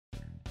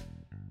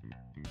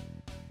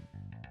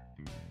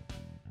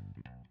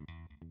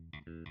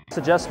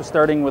Suggest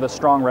starting with a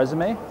strong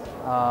resume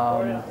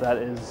that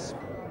is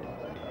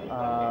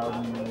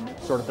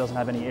sort of doesn't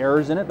have any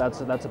errors in it.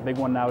 That's a big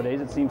one nowadays.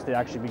 It seems to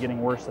actually be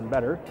getting worse than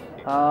better.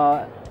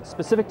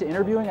 Specific to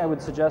interviewing, I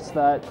would suggest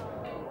that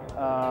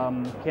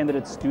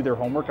candidates do their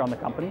homework on the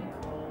company.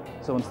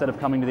 So instead of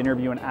coming to the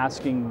interview and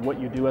asking what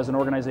you do as an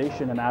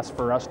organization and ask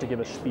for us to give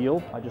a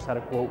spiel, I just had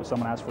a quote with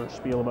someone ask for a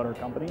spiel about our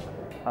company.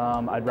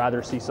 I'd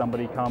rather see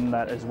somebody come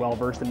that is well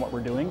versed in what we're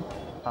doing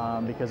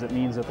because it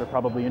means that they're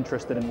probably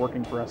interested in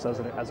working for us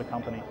as a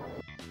company.